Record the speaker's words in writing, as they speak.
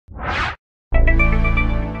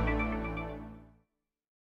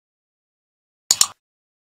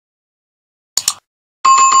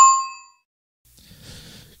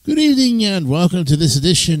Good evening and welcome to this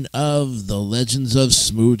edition of the Legends of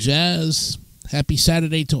Smooth Jazz. Happy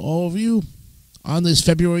Saturday to all of you on this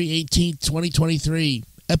February 18th, 2023.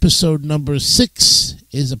 Episode number 6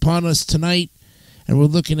 is upon us tonight, and we're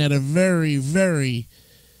looking at a very, very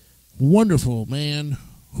wonderful man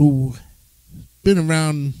who been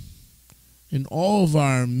around in all of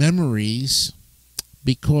our memories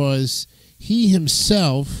because he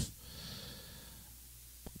himself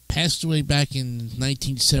passed away back in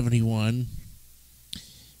 1971,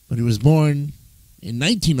 but he was born in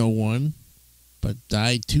 1901, but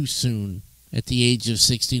died too soon at the age of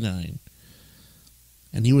 69.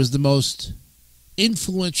 And he was the most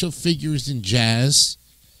influential figures in jazz,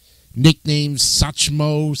 nicknamed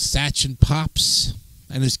Satchmo, Satch and Pops,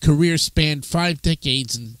 and his career spanned 5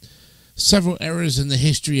 decades and several eras in the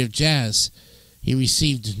history of jazz. He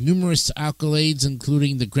received numerous accolades,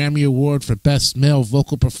 including the Grammy Award for Best Male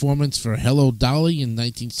Vocal Performance for Hello, Dolly in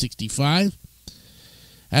 1965,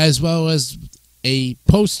 as well as a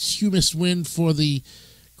posthumous win for the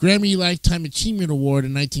Grammy Lifetime Achievement Award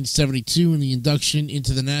in 1972 and the induction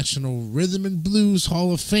into the National Rhythm and Blues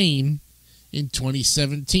Hall of Fame in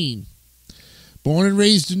 2017. Born and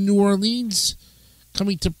raised in New Orleans,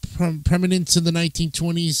 coming to prominence in the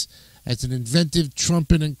 1920s as an inventive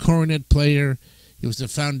trumpet and cornet player, he was a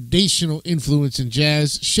foundational influence in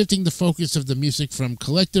jazz, shifting the focus of the music from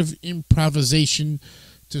collective improvisation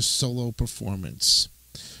to solo performance.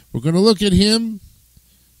 We're going to look at him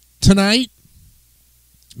tonight.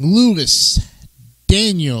 Louis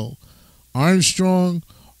Daniel Armstrong,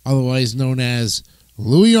 otherwise known as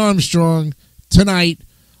Louis Armstrong, tonight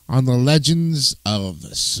on the Legends of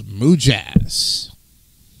Smooth Jazz.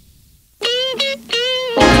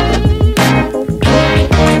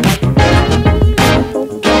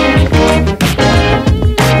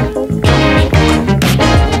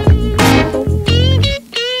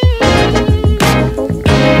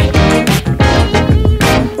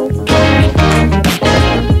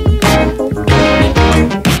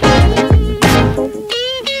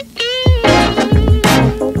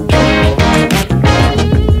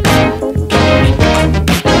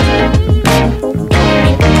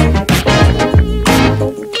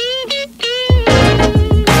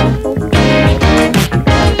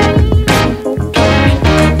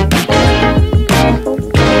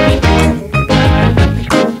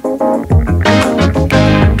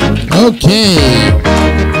 Okay,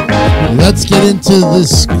 let's get into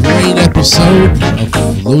this great episode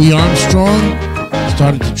of Louis Armstrong,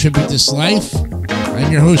 started to tribute this life.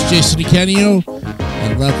 I'm your host, Jason DeCanio,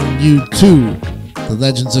 and welcome you to the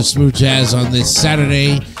Legends of Smooth Jazz on this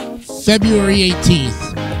Saturday, February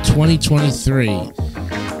 18th, 2023.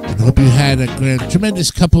 I hope you had a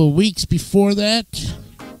tremendous couple of weeks before that,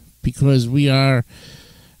 because we are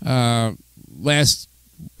last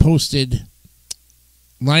posted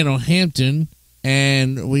Lionel Hampton,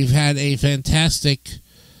 and we've had a fantastic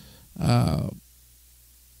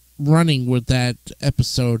running with that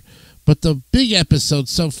episode. But the big episode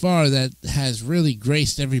so far that has really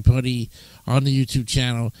graced everybody on the YouTube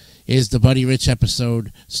channel is the Buddy Rich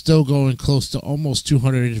episode, still going close to almost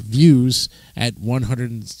 200 views at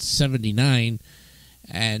 179,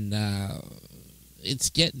 and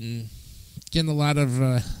it's getting a lot of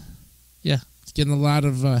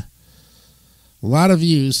a lot of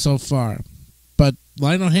views so far. But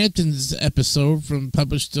Lionel Hampton's episode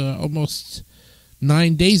published almost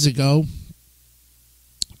 9 days ago,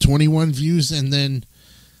 21 views, and then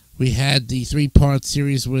we had the 3-part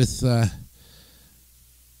series with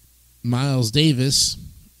Miles Davis,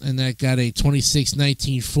 and that got a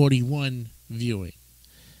 26/19/41 viewing.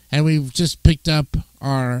 And we've just picked up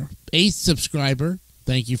our 8th subscriber.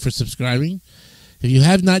 Thank you for subscribing. If you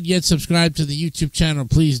have not yet subscribed to the YouTube channel,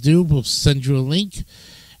 please do. We'll send you a link,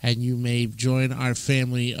 and you may join our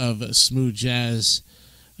family of smooth jazz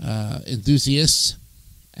enthusiasts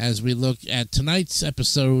as we look at tonight's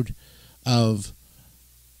episode of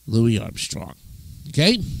Louis Armstrong.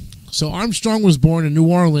 Okay? So Armstrong was born in New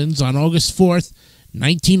Orleans on August 4th,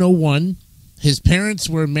 1901. His parents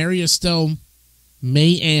were Mary Estelle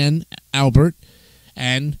May Ann Albert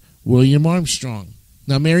and William Armstrong.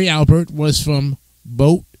 Now, Mary Albert was from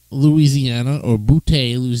Butte, Louisiana,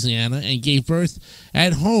 and gave birth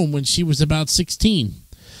at home when she was about 16.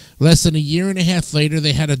 Less than a year and a half later,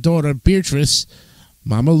 they had a daughter, Beatrice,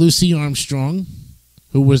 Mama Lucy Armstrong,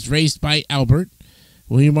 who was raised by Albert.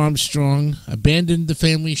 William Armstrong abandoned the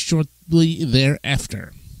family shortly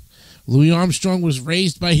thereafter. Louis Armstrong was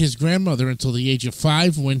raised by his grandmother until the age of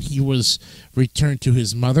 5, when he was returned to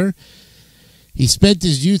his mother. He spent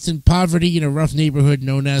his youth in poverty in a rough neighborhood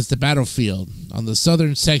known as the Battlefield on the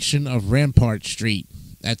southern section of Rampart Street.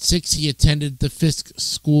 At 6, he attended the Fisk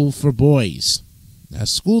School for Boys, a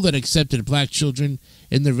school that accepted black children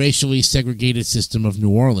in the racially segregated system of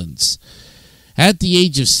New Orleans. At the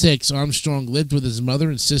age of 6, Armstrong lived with his mother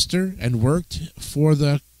and sister and worked for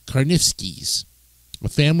the Karnifskis, a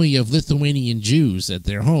family of Lithuanian Jews, at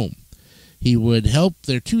their home. He would help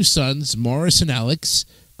their 2 sons, Morris and Alex,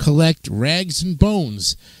 collect rags and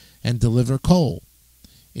bones and deliver coal.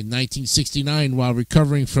 In 1969, while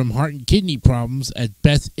recovering from heart and kidney problems at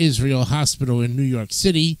Beth Israel Hospital in New York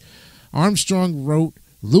City, Armstrong wrote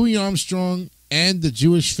Louis Armstrong and the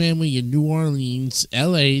Jewish Family in New Orleans,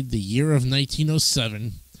 L.A., the year of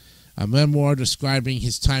 1907, a memoir describing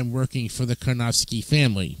his time working for the Karnofsky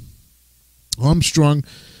family. Armstrong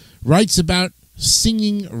writes about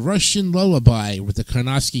singing Russian lullaby with the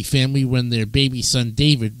Karnofsky family when their baby son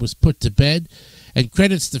David was put to bed, and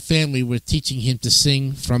credits the family with teaching him to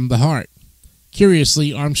sing from the heart.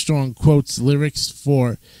 Curiously, Armstrong quotes lyrics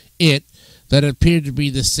for it that appear to be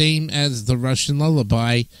the same as the Russian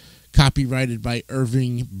lullaby, copyrighted by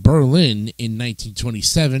Irving Berlin in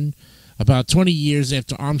 1927, about 20 years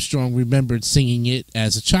after Armstrong remembered singing it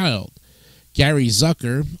as a child. Gary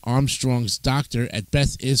Zucker, Armstrong's doctor at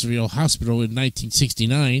Beth Israel Hospital in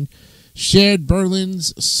 1969, shared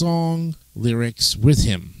Berlin's song lyrics with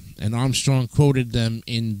him, and Armstrong quoted them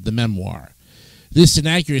in the memoir. This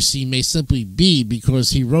inaccuracy may simply be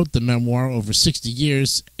because he wrote the memoir over 60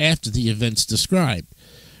 years after the events described.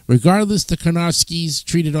 Regardless, the Karnofskys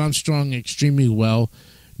treated Armstrong extremely well.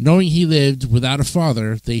 Knowing he lived without a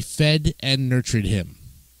father, they fed and nurtured him.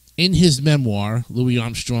 In his memoir, Louis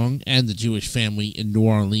Armstrong and the Jewish Family in New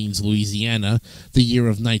Orleans, Louisiana, the year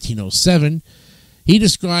of 1907, he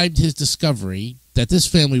described his discovery that this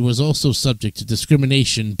family was also subject to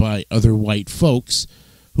discrimination by other white folks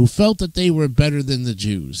who felt that they were better than the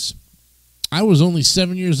Jews. I was only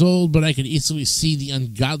 7 years old, but I could easily see the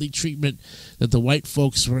ungodly treatment that the white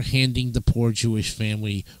folks were handing the poor Jewish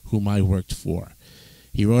family whom I worked for.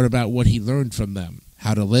 He wrote about what he learned from them,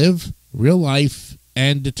 how to live, real life,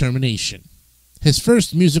 and determination. His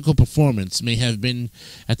first musical performance may have been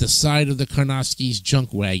at the side of the Karnofskys'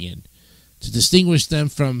 junk wagon. To distinguish them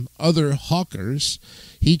from other hawkers,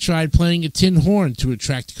 he tried playing a tin horn to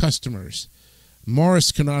attract customers.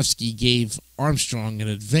 Morris Karnofsky gave Armstrong an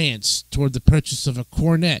advance toward the purchase of a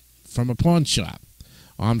cornet from a pawn shop.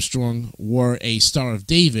 Armstrong wore a Star of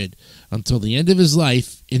David until the end of his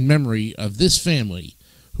life in memory of this family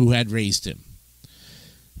who had raised him.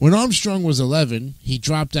 When Armstrong was 11, he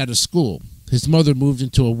dropped out of school. His mother moved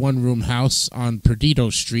into a one-room house on Perdido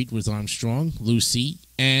Street with Armstrong, Lucy,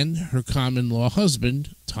 and her common-law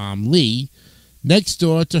husband, Tom Lee, next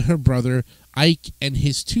door to her brother Ike and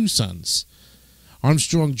his 2 sons.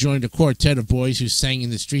 Armstrong joined a quartet of boys who sang in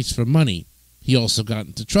the streets for money. He also got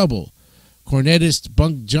into trouble. Cornetist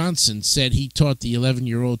Bunk Johnson said he taught the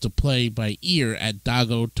 11-year-old to play by ear at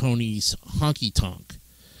Dago Tony's honky tonk.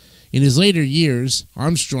 In his later years,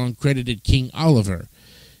 Armstrong credited King Oliver.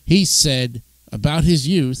 He said about his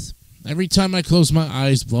youth, "Every time I close my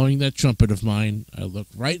eyes blowing that trumpet of mine, I look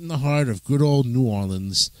right in the heart of good old New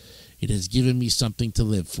Orleans. It has given me something to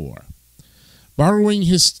live for." Borrowing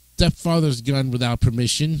his stepfather's gun without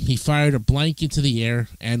permission, he fired a blank into the air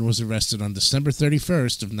and was arrested on December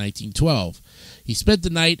 31st of 1912. He spent the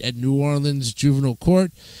night at New Orleans Juvenile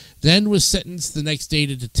Court, then was sentenced the next day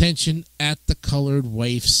to detention at the colored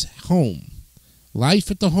wife's home.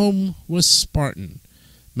 Life at the home was Spartan.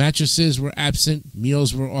 Mattresses were absent,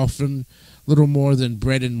 meals were often little more than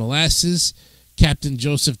bread and molasses. Captain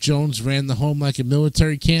Joseph Jones ran the home like a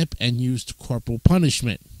military camp and used corporal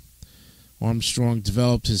punishment. Armstrong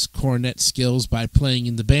developed his cornet skills by playing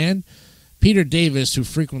in the band. Peter Davis, who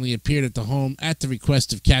frequently appeared at the home at the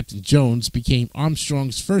request of Captain Jones, became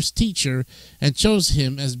Armstrong's first teacher and chose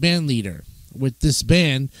him as band leader. With this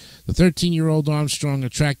band, the 13-year-old Armstrong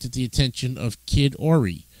attracted the attention of Kid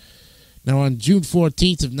Ory. Now, on June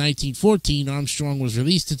 14th of 1914, Armstrong was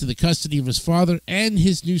released into the custody of his father and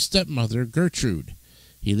his new stepmother, Gertrude.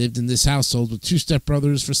 He lived in this household with 2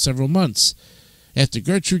 stepbrothers for several months. After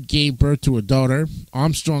Gertrude gave birth to a daughter,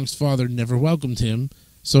 Armstrong's father never welcomed him,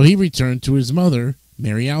 so he returned to his mother,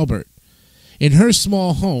 Mary Albert. In her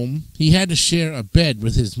small home, he had to share a bed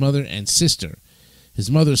with his mother and sister.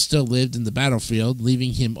 His mother still lived in the battlefield,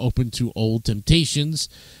 leaving him open to old temptations,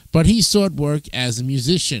 but he sought work as a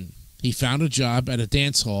musician. He found a job at a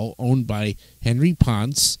dance hall owned by Henry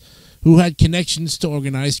Ponce, who had connections to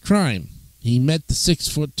organized crime. He met the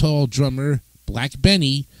 6-foot-tall drummer, Black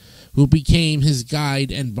Benny, who became his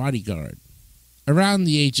guide and bodyguard. Around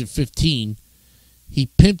the age of 15, he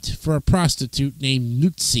pimped for a prostitute named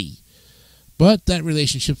Nutsi. But that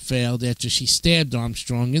relationship failed after she stabbed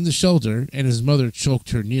Armstrong in the shoulder and his mother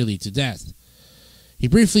choked her nearly to death. He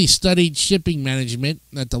briefly studied shipping management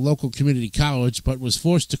at the local community college, but was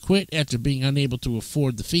forced to quit after being unable to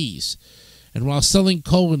afford the fees. And while selling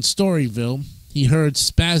coal in Storyville, he heard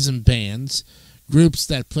spasm bands, groups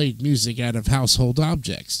that played music out of household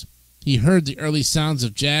objects. He heard the early sounds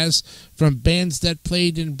of jazz from bands that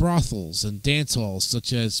played in brothels and dance halls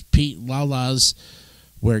such as Pete Lala's,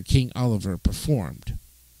 where King Oliver performed.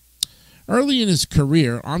 Early in his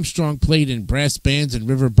career, Armstrong played in brass bands and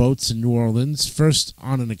river boats in New Orleans, first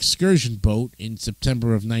on an excursion boat in September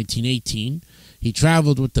of 1918. He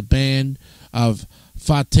traveled with the band of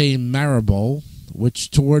Fateh Marable,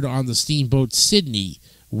 which toured on the steamboat Sydney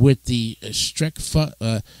with the Streckfuss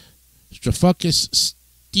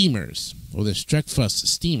steamers, or the Streckfuss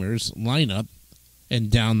steamers lineup,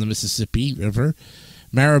 and down the Mississippi River.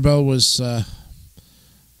 Marable was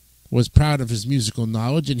proud of his musical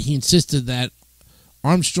knowledge, and he insisted that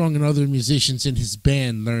Armstrong and other musicians in his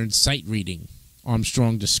band learned sight reading.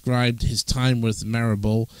 Armstrong described his time with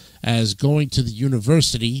Marable as going to the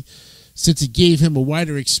university, since it gave him a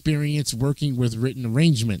wider experience working with written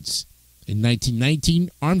arrangements. In 1919,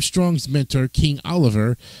 Armstrong's mentor, King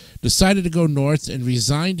Oliver, decided to go north and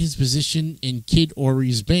resigned his position in Kid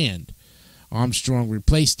Ory's band. Armstrong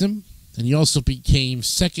replaced him, and he also became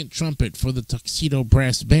second trumpet for the Tuxedo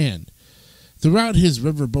Brass Band. Throughout his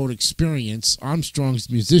riverboat experience, Armstrong's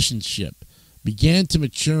musicianship began to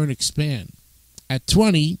mature and expand. At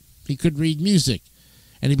 20, he could read music,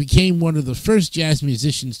 and he became one of the first jazz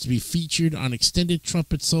musicians to be featured on extended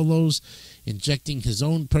trumpet solos, injecting his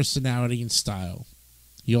own personality and style.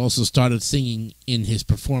 He also started singing in his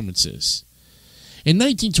performances. In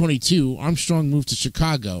 1922, Armstrong moved to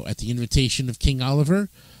Chicago at the invitation of King Oliver,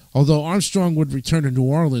 although Armstrong would return to New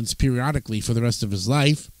Orleans periodically for the rest of his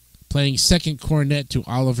life, playing second cornet to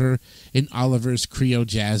Oliver in Oliver's Creole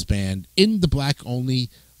Jazz Band in the black-only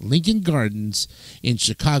Lincoln Gardens in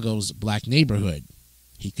Chicago's black neighborhood.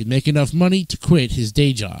 He could make enough money to quit his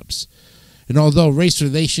day jobs. And although race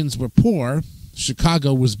relations were poor,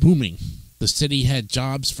 Chicago was booming. The city had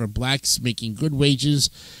jobs for blacks making good wages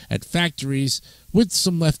at factories with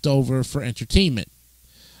some left over for entertainment.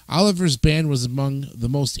 Oliver's band was among the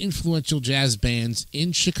most influential jazz bands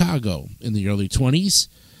in Chicago in the early 20s.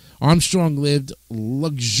 Armstrong lived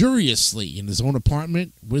luxuriously in his own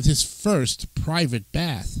apartment with his first private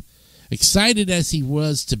bath. Excited as he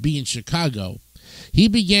was to be in Chicago, he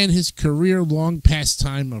began his career-long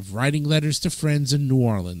pastime of writing letters to friends in New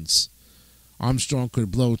Orleans. Armstrong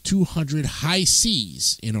could blow 200 high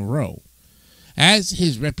C's in a row. As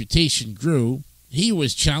his reputation grew, he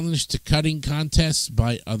was challenged to cutting contests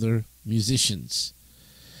by other musicians.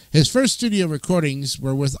 His first studio recordings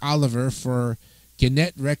were with Oliver for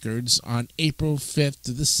Gannett Records on April 5th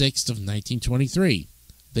to the 6th of 1923.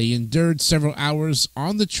 They endured several hours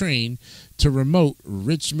on the train to remote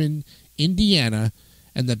Richmond, Indiana,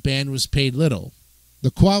 and the band was paid little.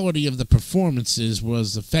 The quality of the performances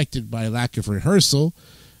was affected by lack of rehearsal,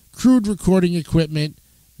 crude recording equipment,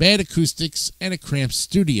 bad acoustics, and a cramped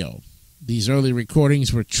studio. These early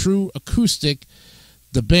recordings were true acoustic,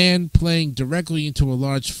 the band playing directly into a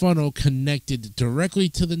large funnel connected directly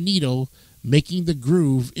to the needle, making the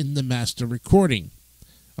groove in the master recording.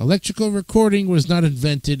 Electrical recording was not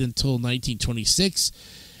invented until 1926,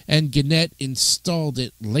 and Gannett installed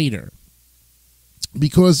it later.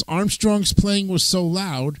 Because Armstrong's playing was so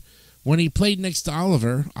loud, when he played next to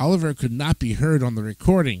Oliver, Oliver could not be heard on the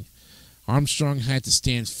recording. Armstrong had to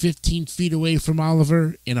stand 15 feet away from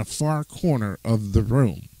Oliver in a far corner of the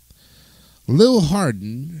room. Lil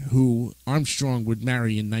Hardin, who Armstrong would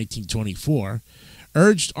marry in 1924,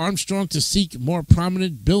 urged Armstrong to seek more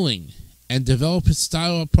prominent billing and develop his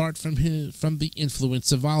style apart from the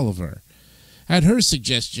influence of Oliver. At her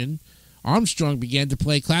suggestion, Armstrong began to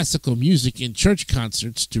play classical music in church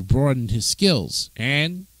concerts to broaden his skills,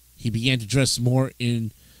 and he began to dress more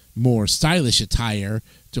in more stylish attire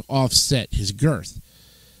to offset his girth.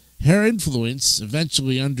 Her influence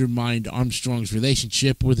eventually undermined Armstrong's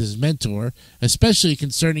relationship with his mentor, especially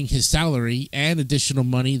concerning his salary and additional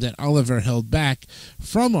money that Oliver held back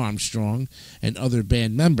from Armstrong and other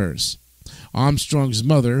band members. Armstrong's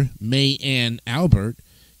mother, May Ann Albert,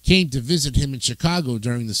 came to visit him in Chicago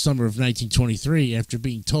during the summer of 1923 after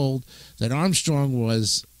being told that Armstrong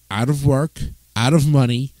was out of work, out of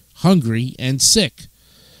money, hungry, and sick.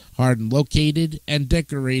 Hardin located and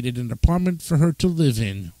decorated an apartment for her to live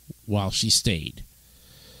in while she stayed.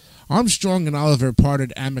 Armstrong and Oliver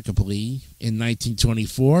parted amicably in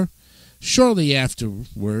 1924. Shortly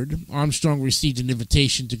afterward, Armstrong received an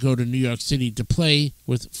invitation to go to New York City to play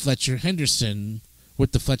with the Fletcher Henderson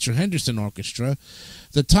Orchestra,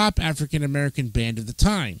 the top African-American band of the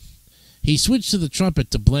time. He switched to the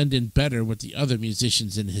trumpet to blend in better with the other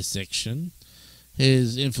musicians in his section.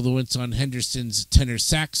 His influence on Henderson's tenor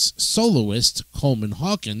sax soloist, Coleman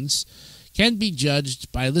Hawkins, can be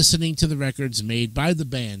judged by listening to the records made by the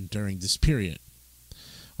band during this period.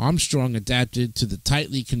 Armstrong adapted to the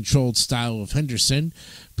tightly controlled style of Henderson,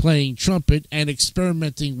 playing trumpet and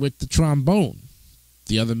experimenting with the trombone.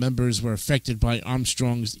 The other members were affected by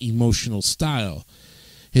Armstrong's emotional style.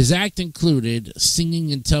 His act included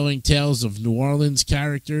singing and telling tales of New Orleans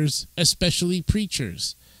characters, especially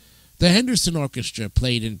preachers. The Henderson Orchestra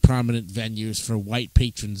played in prominent venues for white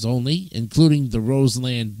patrons only, including the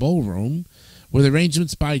Roseland Ballroom, with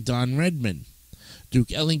arrangements by Don Redman.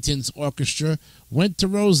 Duke Ellington's orchestra went to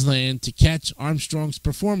Roseland to catch Armstrong's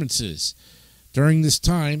performances. During this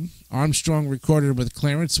time, Armstrong recorded with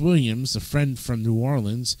Clarence Williams, a friend from New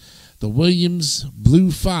Orleans, the Williams Blue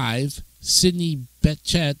Five, Sidney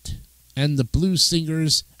Bechet, and the blues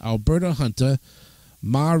singers Alberta Hunter,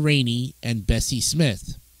 Ma Rainey, and Bessie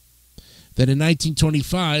Smith. Then in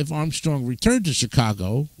 1925, Armstrong returned to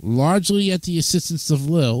Chicago, largely at the assistance of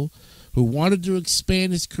Lil, who wanted to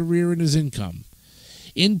expand his career and his income.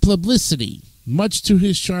 In publicity, much to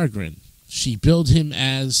his chagrin, she billed him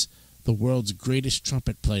as the world's greatest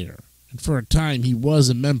trumpet player, and for a time he was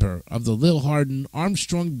a member of the Lil Hardin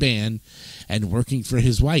Armstrong Band and working for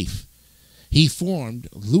his wife. He formed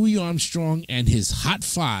Louis Armstrong and his Hot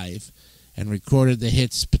Five and recorded the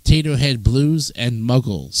hits Potato Head Blues and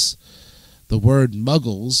Muggles. The word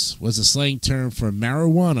muggles was a slang term for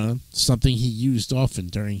marijuana, something he used often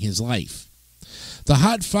during his life. The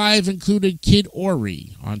Hot Five included Kid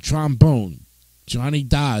Ory on trombone, Johnny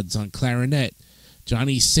Dodds on clarinet,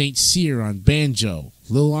 Johnny St. Cyr on banjo,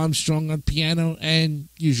 Lil Armstrong on piano, and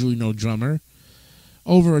usually no drummer.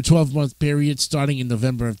 Over a 12-month period starting in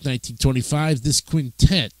November of 1925, this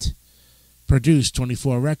quintet produced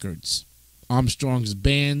 24 records. Armstrong's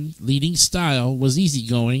band leading style was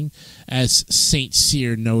easygoing, as St.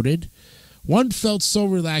 Cyr noted. One felt so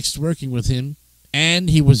relaxed working with him, and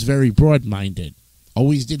he was very broad-minded.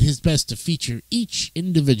 Always did his best to feature each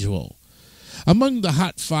individual. Among the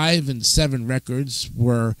Hot 5 and 7 records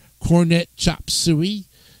were Cornet Chop Suey,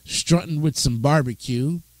 Struttin' with Some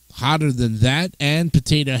Barbecue, Hotter Than That, and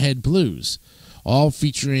Potato Head Blues, all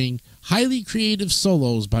featuring highly creative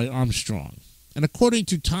solos by Armstrong. And according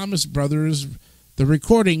to Thomas Brothers, the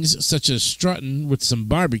recordings, such as Struttin' with Some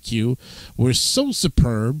Barbecue, were so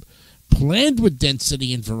superb, planned with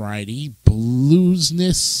density and variety,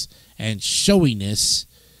 bluesness, and showiness,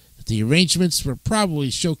 that the arrangements were probably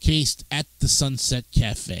showcased at the Sunset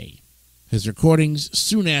Cafe. His recordings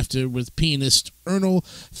soon after with pianist Ernal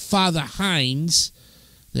Father Hines,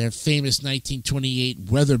 their famous 1928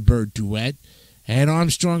 Weatherbird duet, and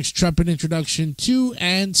Armstrong's trumpet introduction to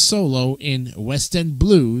and solo in West End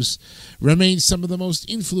Blues remain some of the most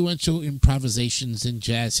influential improvisations in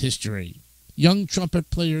jazz history. Young trumpet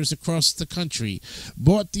players across the country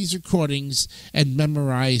bought these recordings and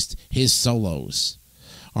memorized his solos.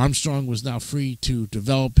 Armstrong was now free to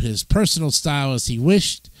develop his personal style as he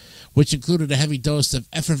wished, which included a heavy dose of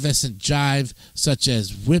effervescent jive such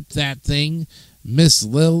as Whip That Thing, Miss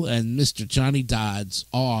Lil, and Mr. Johnny Dodds.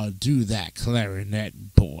 Aw, do that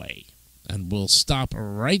clarinet, boy. And we'll stop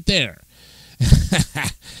right there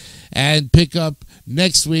and pick up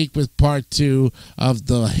next week with part 2 of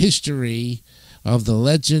the history of the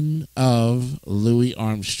legend of Louis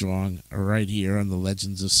Armstrong right here on the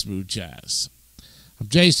Legends of Smooth Jazz. I'm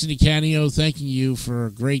Jason DeCanio, thanking you for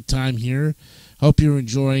a great time here. Hope you're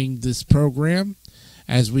enjoying this program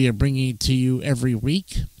as we are bringing it to you every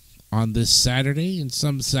week on this Saturday and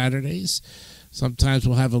some Saturdays. Sometimes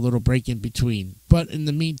we'll have a little break in between. But in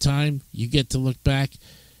the meantime, you get to look back,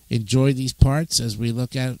 enjoy these parts as we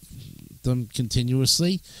look at them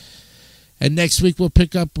continuously. And next week we'll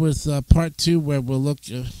pick up with part 2 where we'll look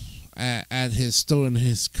at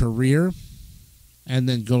his career and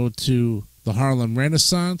then go to the Harlem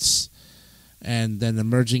Renaissance and then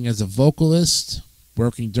emerging as a vocalist,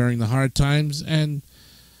 working during the hard times, and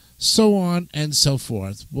so on and so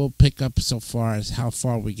forth. We'll pick up so far as how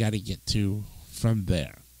far we got to get to from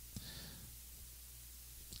there.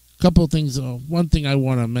 A couple of things. One thing I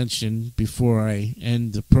want to mention before I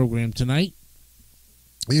end the program tonight.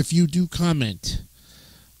 If you do comment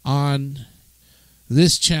on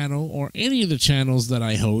this channel or any of the channels that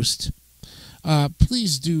I host,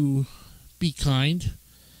 please do be kind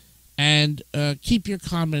and keep your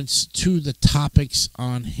comments to the topics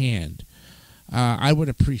on hand. I would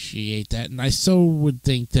appreciate that. And I so would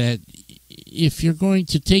think that if you're going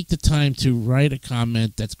to take the time to write a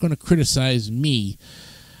comment that's going to criticize me,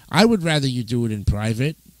 I would rather you do it in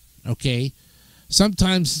private, okay?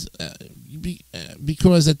 Sometimes,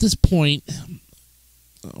 because at this point,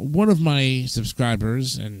 one of my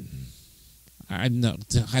subscribers, and I've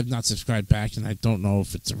not subscribed back, and I don't know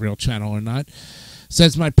if it's a real channel or not,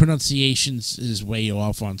 says my pronunciations is way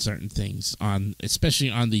off on certain things, especially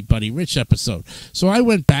on the Buddy Rich episode. So I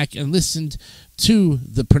went back and listened to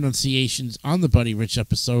the pronunciations on the Buddy Rich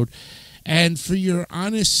episode, and for your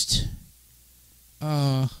honest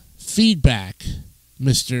feedback,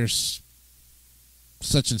 Mr.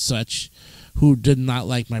 Such and Such, who did not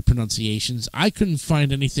like my pronunciations, I couldn't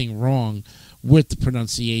find anything wrong with the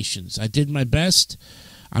pronunciations. I did my best.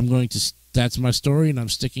 That's my story, and I'm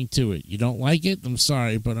sticking to it. You don't like it? I'm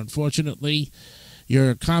sorry, but unfortunately,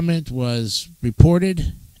 your comment was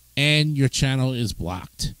reported, and your channel is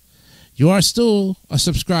blocked. You are still a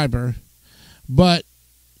subscriber, but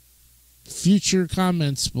future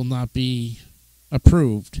comments will not be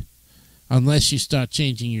approved unless you start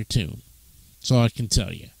changing your tune. That's all I can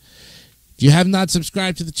tell you. If you have not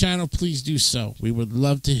subscribed to the channel, please do so. We would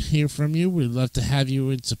love to hear from you. We'd love to have you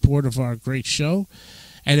in support of our great show.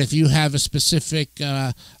 And if you have a specific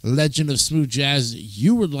legend of smooth jazz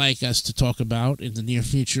you would like us to talk about in the near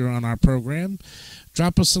future on our program,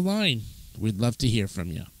 drop us a line. We'd love to hear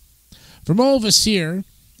from you. From all of us here,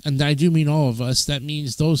 and I do mean all of us, that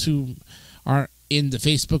means those who are in the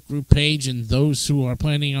Facebook group page and those who are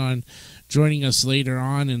planning on joining us later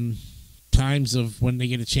on in times of when they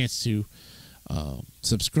get a chance to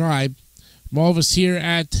subscribe. From all of us here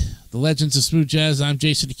at the Legends of Smooth Jazz, I'm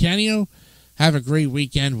Jason DeCanio. Have a great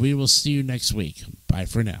weekend. We will see you next week. Bye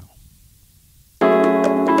for now.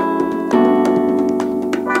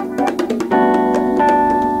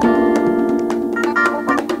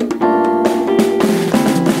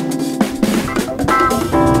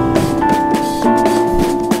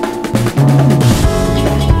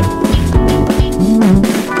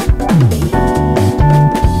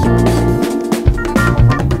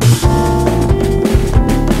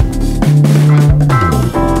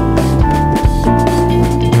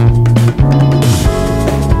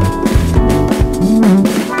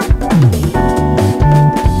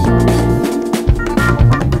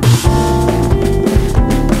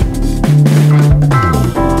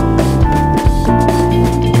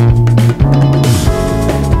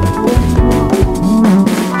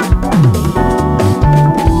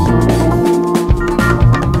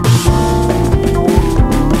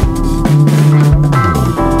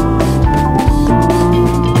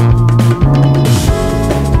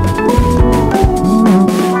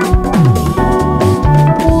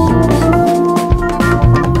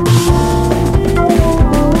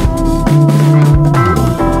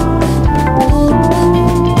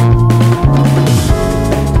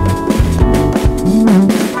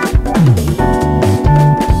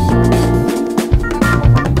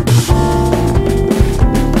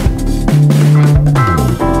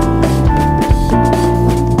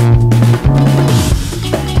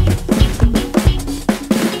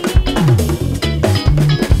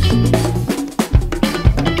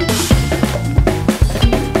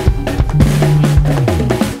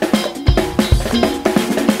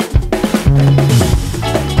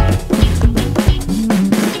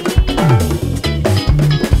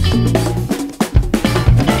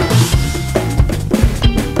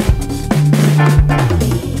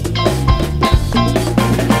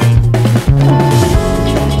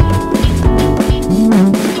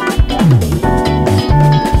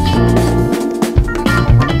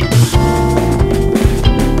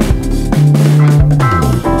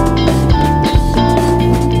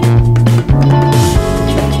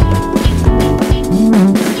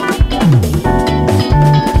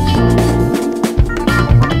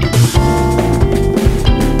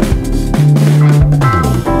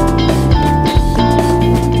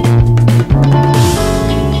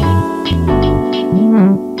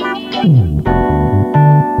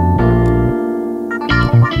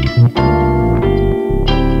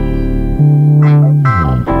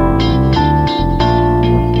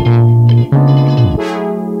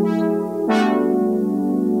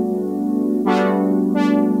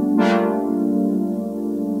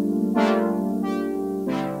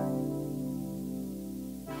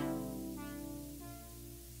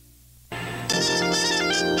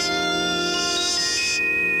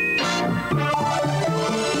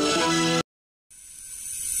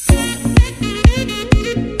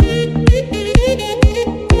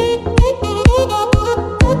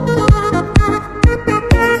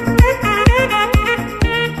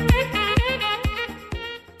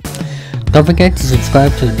 Don't forget to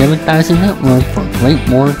subscribe to the David3000 Network for great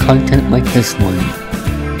more content like this one.